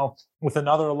right now with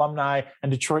another alumni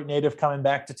and Detroit native coming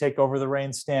back to take over the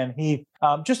reins, Stan Heath.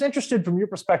 Just interested from your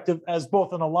perspective as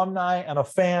both an alumni and a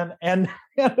fan and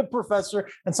a professor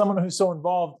and someone who's so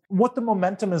involved, what the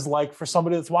momentum is like for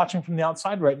somebody that's watching from the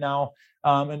outside right now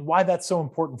and why that's so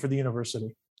important for the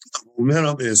university. The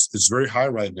momentum is very high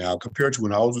right now compared to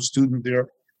when I was a student there.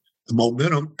 The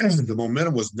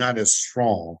momentum was not as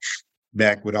strong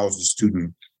back when I was a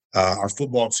student. Our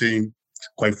football team,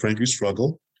 quite frankly,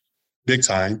 struggled big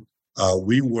time.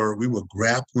 We were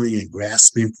grappling and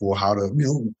grasping for how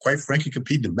to, quite frankly,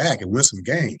 compete in the back and win some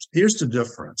games. Here's the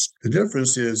difference. The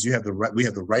difference is we have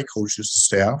the right coaches,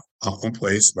 staff in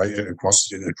place, right, across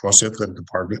the athletic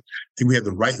department. I think we have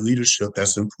the right leadership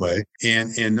that's in play.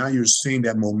 And now you're seeing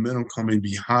that momentum coming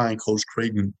behind Coach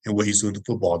Creighton and what he's doing with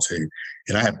the football team.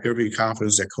 And I have every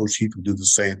confidence that Coach Heath will do the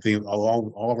same thing along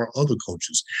with all of our other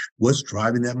coaches. What's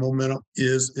driving that momentum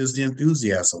is the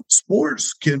enthusiasm.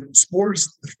 Sports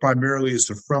primarily is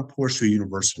the front portion of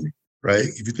university. Right?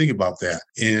 If you think about that,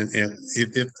 and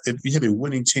if you have a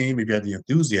winning team, if you have the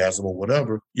enthusiasm or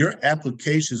whatever, your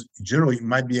applications generally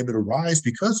might be able to rise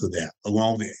because of that,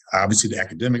 along with obviously the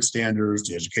academic standards,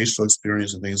 the educational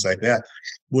experience, and things like that.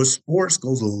 Well, sports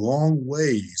goes a long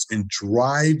ways in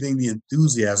driving the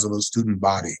enthusiasm of the student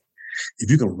body. If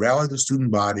you can rally the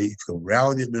student body, if you can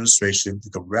rally the administration, if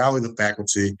you can rally the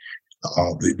faculty,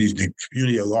 the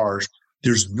community at large.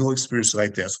 There's no experience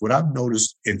like that. So what I've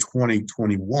noticed in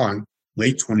 2021,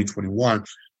 late 2021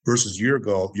 versus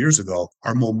years ago,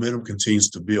 our momentum continues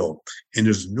to build. And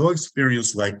there's no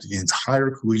experience like the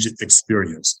entire collegiate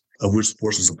experience of which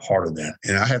sports is a part of that.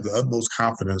 And I have the utmost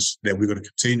confidence that we're going to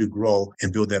continue to grow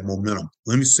and build that momentum.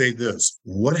 Let me say this.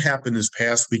 What happened this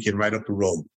past weekend right up the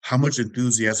road? How much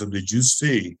enthusiasm did you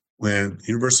see when the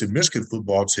University of Michigan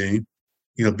football team,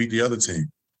 beat the other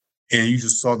team? And you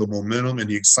just saw the momentum and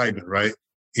the excitement, right?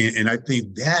 And I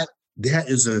think that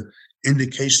is an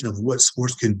indication of what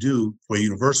sports can do for a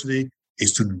university, a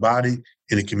student body,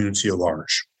 and a community at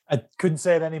large. I couldn't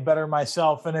say it any better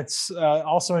myself. And it's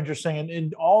also interesting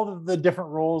in all of the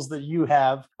different roles that you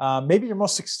have. Maybe your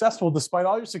most successful, despite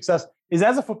all your success, is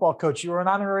as a football coach. You were an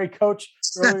honorary coach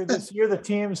earlier this year. The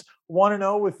team's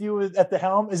 1-0 with you at the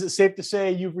helm. Is it safe to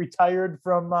say you've retired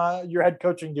from your head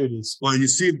coaching duties? Well, you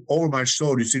see over my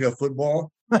shoulder, you see that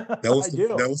football? That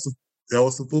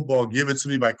was the football given to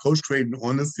me by Coach Creighton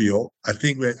on the field. I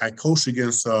think that I coached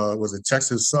against, was it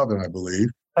Texas Southern, I believe?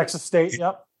 Texas State,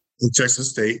 yep. Texas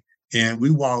State, and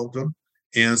we walloped them.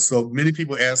 And so many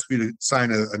people asked me to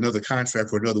sign another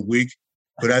contract for another week,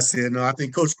 but I said, no, I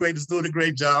think Coach Creighton is doing a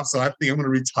great job, so I think I'm going to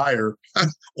retire on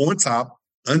top,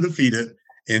 undefeated,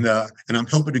 and I'm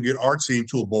helping to get our team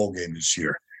to a bowl game this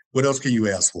year. What else can you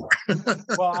ask for?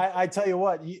 Well, I tell you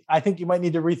what, I think you might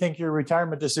need to rethink your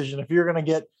retirement decision. If you're going to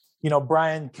get,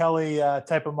 Brian Kelly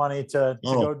type of money to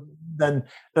go, then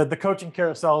the coaching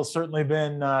carousel has certainly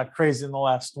been crazy in the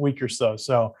last week or so.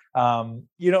 So,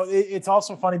 it's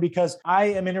also funny because I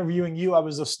am interviewing you. I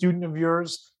was a student of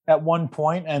yours at one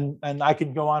point, and I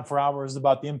could go on for hours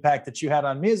about the impact that you had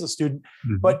on me as a student,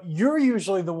 but you're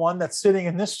usually the one that's sitting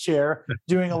in this chair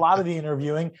doing a lot of the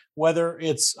interviewing, whether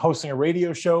it's hosting a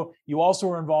radio show. You also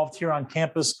were involved here on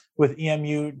campus with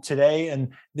EMU Today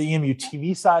and the EMU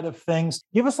TV side of things.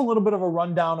 Give us a little bit of a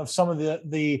rundown of some of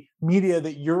the media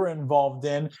that you're involved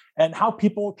in and how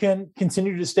people can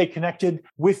continue to stay connected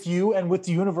with you and with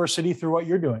the university through what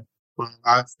you're doing. Well,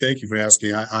 I thank you for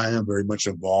asking. I am very much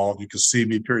involved. You can see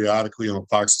me periodically on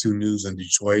Fox 2 News in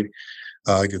Detroit.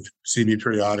 You can see me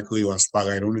periodically on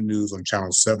Spotlight on the News on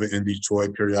Channel 7 in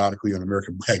Detroit, periodically on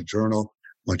American Black Journal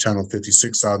on Channel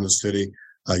 56 out in the city.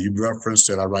 You referenced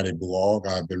that I write a blog.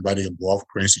 I've been writing a blog for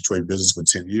Crain's Detroit Business for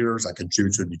 10 years. I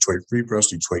contribute to Detroit Free Press,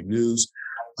 Detroit News.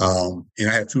 And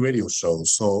I have 2 radio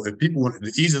shows. So if people want,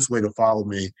 the easiest way to follow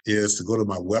me is to go to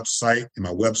my website. And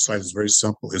my website is very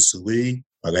simple. It's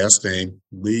my last name,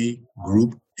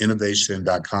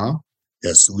 LeeGroupInnovation.com.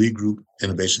 That's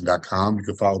LeeGroupInnovation.com. You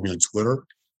can follow me on Twitter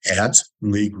at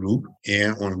Lee Group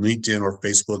and on LinkedIn or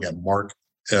Facebook at Mark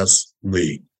S.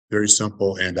 Lee. Very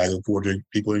simple. And I look forward to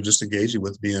people just engaging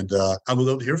with me. And I would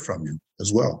love to hear from you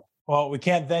as well. Well, we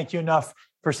can't thank you enough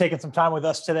for taking some time with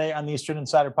us today on the Eastern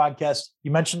Insider Podcast.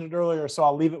 You mentioned it earlier, so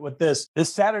I'll leave it with this.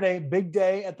 This Saturday, big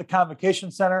day at the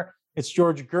Convocation Center. It's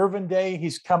George Gervin Day.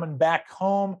 He's coming back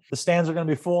home. The stands are going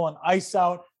to be full and ice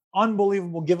out.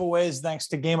 Unbelievable giveaways thanks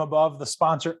to Game Above, the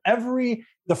sponsor.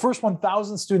 The first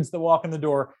 1,000 students that walk in the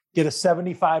door get a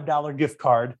 $75 gift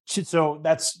card. So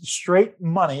that's straight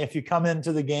money if you come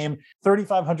into the game.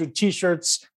 3,500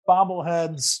 T-shirts,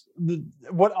 bobbleheads,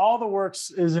 all the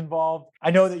works is involved.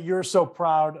 I know that you're so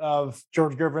proud of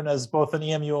George Gervin as both an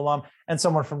EMU alum and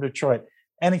someone from Detroit.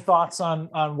 Any thoughts on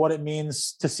what it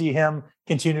means to see him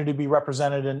continue to be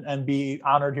represented and be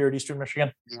honored here at Eastern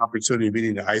Michigan? The opportunity of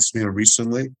meeting the Iceman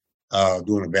recently,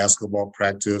 doing a basketball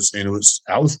practice, and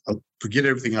forget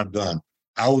everything I've done.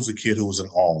 I was a kid who was in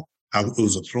awe. It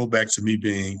was a throwback to me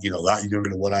being, a lot younger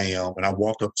than what I am. And I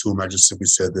walked up to him. I just simply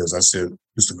said this. I said,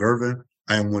 Mr. Gervin,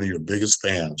 I am one of your biggest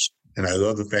fans, and I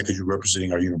love the fact that you're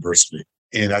representing our university.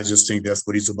 And I just think that's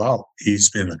what he's about. He's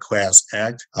been a class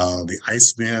act. The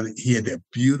Iceman, he had that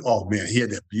beautiful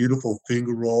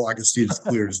finger roll. I can see it as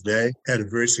clear as day. Had a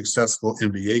very successful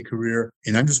NBA career.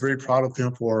 And I'm just very proud of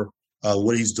him for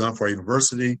what he's done for our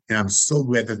university. And I'm so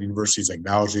glad that the university is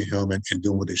acknowledging him and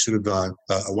doing what they should have done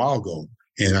a while ago.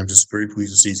 And I'm just very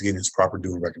pleased to see he's getting his proper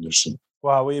due and recognition.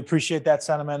 Well, we appreciate that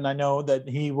sentiment. I know that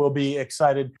he will be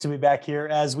excited to be back here,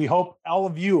 as we hope all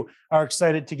of you are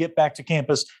excited to get back to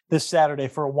campus this Saturday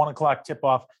for a 1:00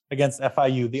 tip-off against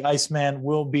FIU. The Iceman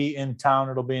will be in town.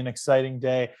 It'll be an exciting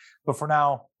day. But for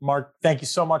now, Mark, thank you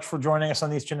so much for joining us on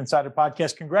the Eastern Insider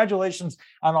Podcast. Congratulations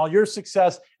on all your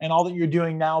success and all that you're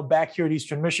doing now back here at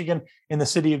Eastern Michigan, in the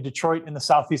city of Detroit, in the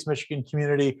Southeast Michigan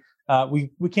community.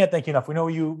 We can't thank you enough. We know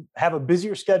you have a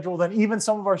busier schedule than even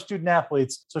some of our student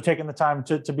athletes. So taking the time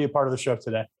to be a part of the show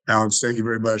today. Alex, thank you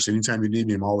very much. Anytime you need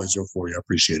me, I'm always here for you. I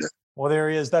appreciate it. Well, there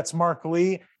he is. That's Mark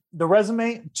Lee. the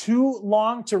resume too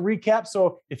long to recap.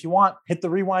 So if you want, hit the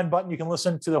rewind button. You can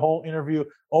listen to the whole interview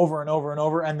over and over and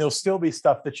over, and there'll still be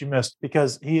stuff that you missed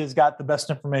because he has got the best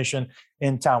information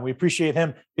in town. We appreciate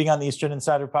him being on the Eastern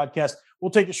Insider Podcast.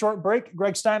 We'll take a short break.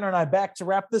 Greg Steiner and I back to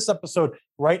wrap this episode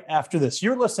right after this.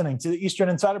 You're listening to the Eastern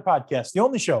Insider Podcast, the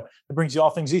only show that brings you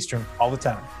all things Eastern all the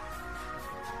time.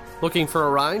 Looking for a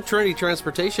ride? Trinity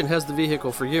Transportation has the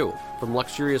vehicle for you. From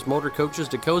luxurious motor coaches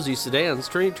to cozy sedans,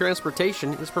 Trinity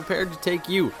Transportation is prepared to take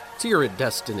you to your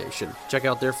destination. Check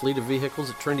out their fleet of vehicles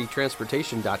at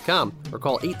TrinityTransportation.com or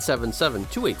call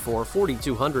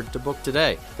 877-284-4200 to book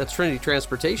today. That's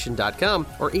TrinityTransportation.com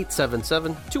or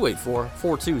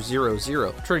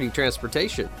 877-284-4200. Trinity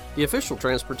Transportation, the official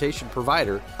transportation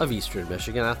provider of Eastern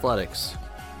Michigan Athletics.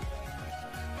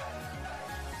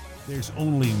 There's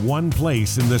only one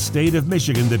place in the state of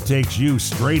Michigan that takes you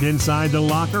straight inside the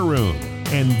locker room,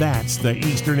 and that's the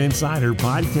Eastern Insider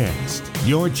Podcast.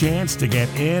 Your chance to get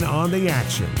in on the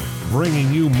action,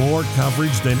 bringing you more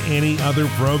coverage than any other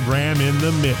program in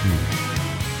the mitten.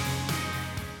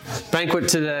 Banquet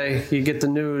today, you get the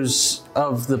news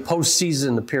of the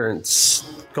postseason appearance.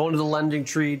 Going to the Lending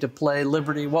Tree to play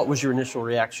Liberty. What was your initial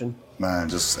reaction? Man,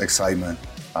 just excitement.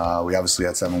 We obviously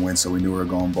had 7 wins, so we knew we were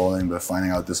going bowling, but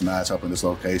finding out this matchup in this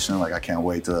location, like I can't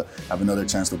wait to have another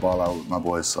chance to ball out with my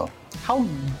boys. So, how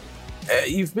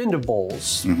you've been to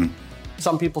bowls? Mm-hmm.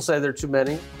 Some people say there are too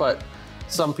many, but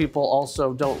some people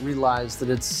also don't realize that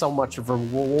it's so much of a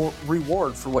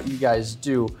reward for what you guys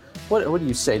do. What do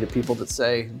you say to people that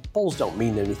say bowls don't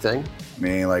mean anything? I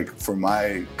mean, like for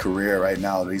my career right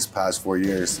now, these past 4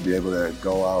 years, to be able to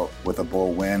go out with a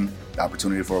bowl win, the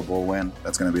opportunity for a bowl win,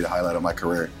 that's going to be the highlight of my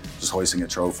career. Just hoisting a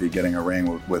trophy, getting a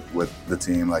ring with the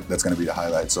team, like that's going to be the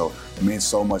highlight. So it means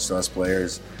so much to us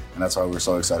players, and that's why we're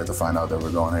so excited to find out that we're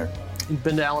going here. You've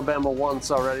been to Alabama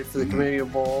once already for the Community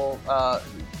Bowl.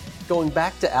 Going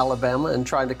back to Alabama and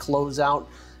trying to close out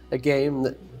a game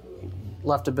that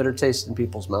left a bitter taste in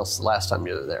people's mouths the last time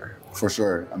you were there. For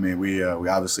sure. I mean, we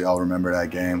obviously all remember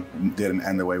that game. It didn't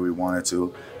end the way we wanted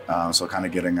to. So kind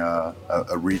of getting a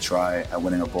retry at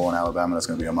winning a bowl in Alabama, that's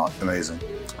going to be amazing.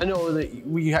 I know that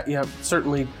you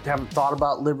certainly haven't thought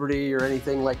about Liberty or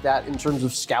anything like that in terms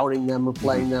of scouting them or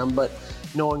playing them, but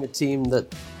knowing a team that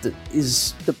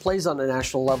plays on a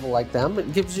national level like them,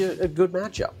 it gives you a good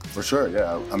matchup. For sure,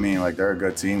 yeah. I mean, like they're a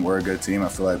good team. We're a good team. I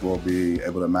feel like we'll be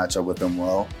able to match up with them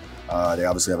well. They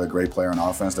obviously have a great player on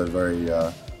offense that's very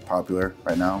popular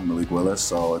right now, Malik Willis.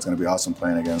 So it's going to be awesome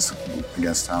playing against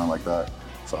talent like that.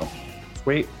 So,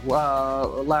 sweet.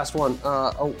 Last one.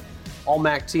 All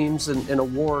MAC teams and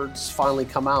awards finally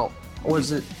come out. What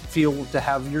does it feel to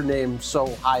have your name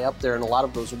so high up there in a lot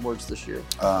of those awards this year?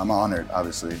 I'm honored,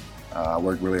 obviously. I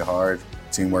worked really hard.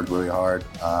 Team worked really hard.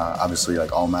 Obviously,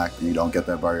 like all MAC, you don't get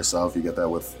that by yourself. You get that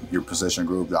with your position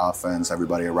group, the offense,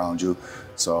 everybody around you.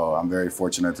 So I'm very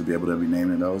fortunate to be able to be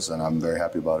named in those, and I'm very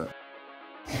happy about it.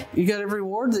 You got every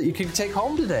award that you can take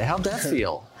home today. How'd that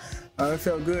feel? It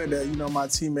felt good that, my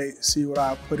teammates see what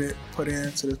I put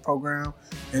into this program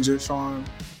and just showing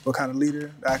what kind of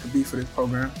leader I could be for this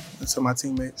program and to my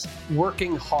teammates.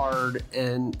 Working hard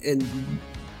and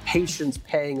patience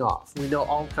paying off. We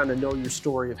all kind of know your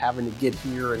story of having to get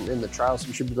here and the trials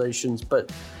and tribulations,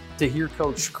 but to hear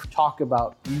Coach talk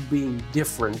about you being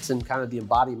different and kind of the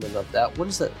embodiment of that, what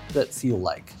does that feel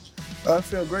like? It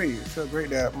felt great. It felt great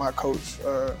that my coach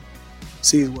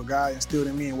sees what God instilled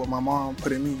in me and what my mom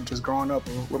put in me just growing up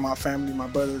with my family, my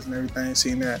brothers and everything,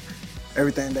 seeing that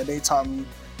everything that they taught me,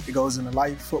 it goes into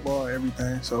life, football,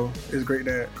 everything. So it's great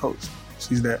that Coach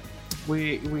sees that.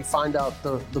 We find out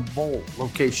the bowl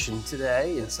location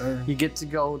today. Yes, sir. You get to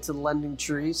go to the Lending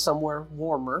Tree, somewhere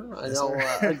warmer. I Yes, know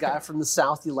a guy from the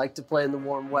South, you like to play in the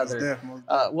warm weather.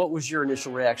 What was your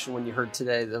initial reaction when you heard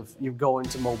today that you're going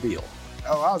to Mobile?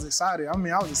 Oh, I was excited. I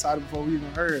was excited before we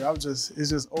even heard. It's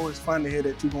just always fun to hear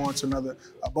that you're going to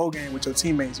a bowl game with your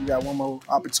teammates. You got one more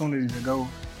opportunity to go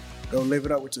live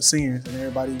it up with your seniors and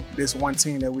everybody, this one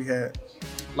team that we had.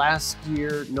 Last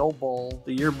year, no bowl.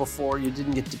 The year before, you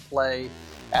didn't get to play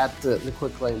at the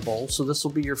Quick Lane Bowl. So this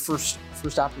will be your first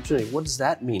opportunity. What does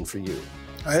that mean for you?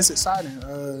 It's exciting.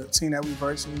 Team that we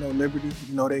versed, Liberty,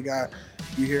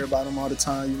 you hear about them all the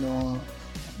time,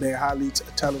 they're highly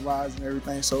televised and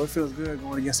everything. So it feels good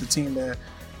going against a team that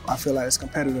I feel like is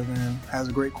competitive and has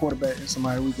a great quarterback and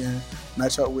somebody we can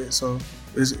match up with. So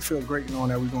it feels great knowing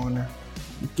that we're going there.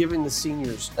 Giving the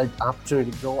seniors an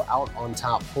opportunity to go out on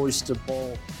top, hoist a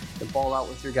bowl, and ball out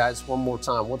with your guys one more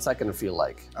time. What's that going to feel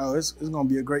like? Oh, it's going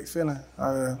to be a great feeling.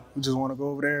 We just want to go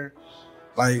over there,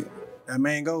 like that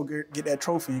man go get that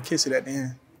trophy and kiss it at the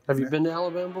end. Have you been to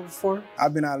Alabama before?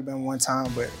 I've been to Alabama one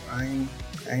time, but I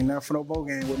ain't nothing for no bowl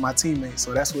game with my teammates.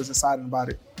 So that's what's exciting about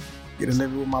it. Get to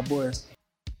live it with my boys.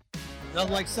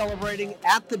 Nothing like celebrating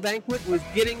at the banquet with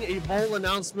getting a bowl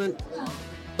announcement.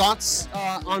 Thoughts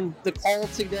on the call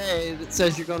today that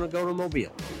says you're going to go to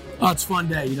Mobile? Oh, it's a fun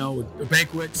day, a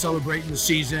banquet celebrating the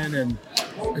season, and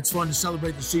it's fun to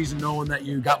celebrate the season knowing that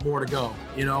you got more to go.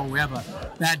 We have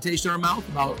a bad taste in our mouth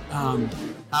about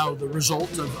how the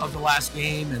result of the last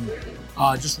game, and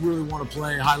just really want to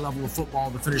play a high level of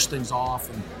football to finish things off.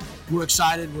 And we're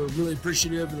excited. We're really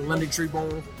appreciative of the Lending Tree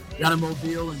Bowl down in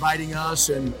Mobile inviting us,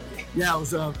 and yeah, it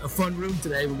was a fun room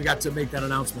today when we got to make that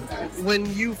announcement.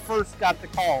 When you first got the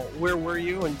call, where were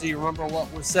you, and do you remember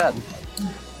what was said?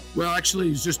 Well, actually,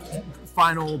 it was just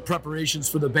final preparations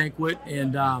for the banquet,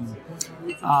 and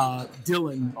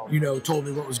Dylan, told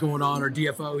me what was going on, our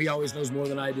DFO. He always knows more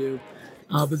than I do.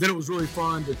 But then it was really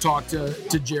fun to talk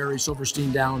to Jerry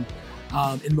Silverstein down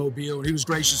in Mobile, and he was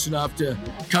gracious enough to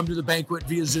come to the banquet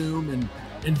via Zoom and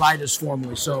invite us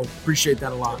formally. So appreciate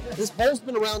that a lot. This bowl's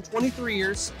been around 23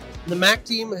 years. The MAC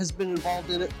team has been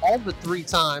involved in it all but 3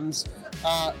 times.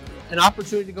 An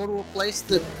opportunity to go to a place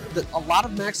that a lot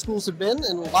of MAC schools have been,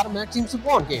 and a lot of MAC teams have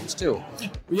won games too.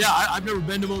 Yeah, I've never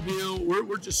been to Mobile.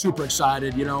 We're just super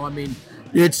excited.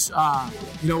 It's it's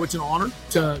an honor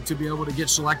to be able to get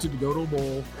selected to go to a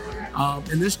bowl,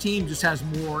 and this team just has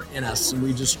more in us, and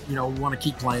we just want to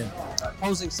keep playing.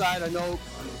 Opposing side, I know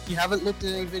you haven't looked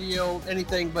at any video,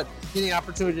 anything, but getting the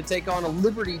opportunity to take on a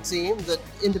Liberty team that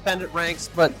independent ranks,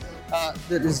 but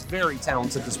that is very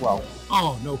talented as well.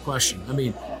 Oh, no question.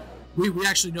 We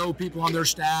actually know people on their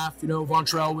staff.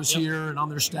 Vontrell was here and on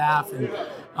their staff, and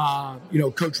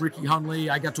Coach Ricky Hunley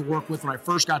I got to work with when I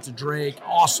first got to Drake.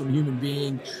 Awesome human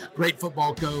being, great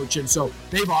football coach, and so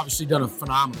they've obviously done a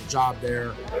phenomenal job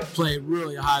there, playing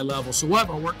really a high level. So we'll have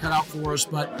our work cut out for us,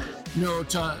 but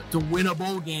to win a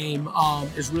bowl game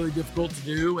is really difficult to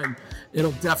do, and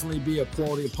it'll definitely be a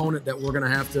quality opponent that we're going to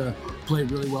have to play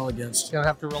really well against. You're going to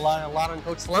have to rely a lot on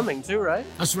Coach Fleming too, right?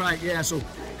 That's right, yeah. So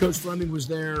Coach Fleming was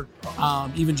there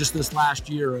even just this last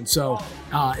year, and so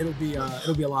it'll be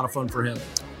a lot of fun for him.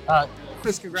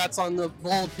 Chris, congrats on the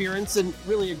bowl appearance and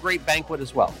really a great banquet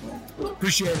as well.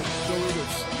 Appreciate it. Go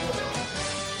Eagles.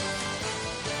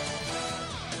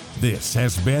 This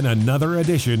has been another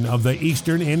edition of the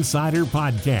Eastern Insider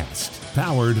Podcast,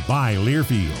 powered by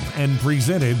Learfield and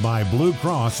presented by Blue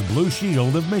Cross Blue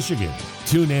Shield of Michigan.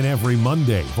 Tune in every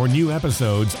Monday for new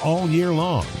episodes all year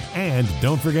long. And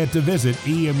don't forget to visit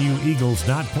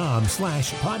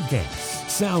emueagles.com/podcasts,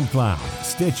 SoundCloud,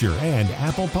 Stitcher, and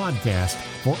Apple Podcast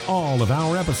for all of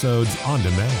our episodes on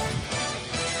demand.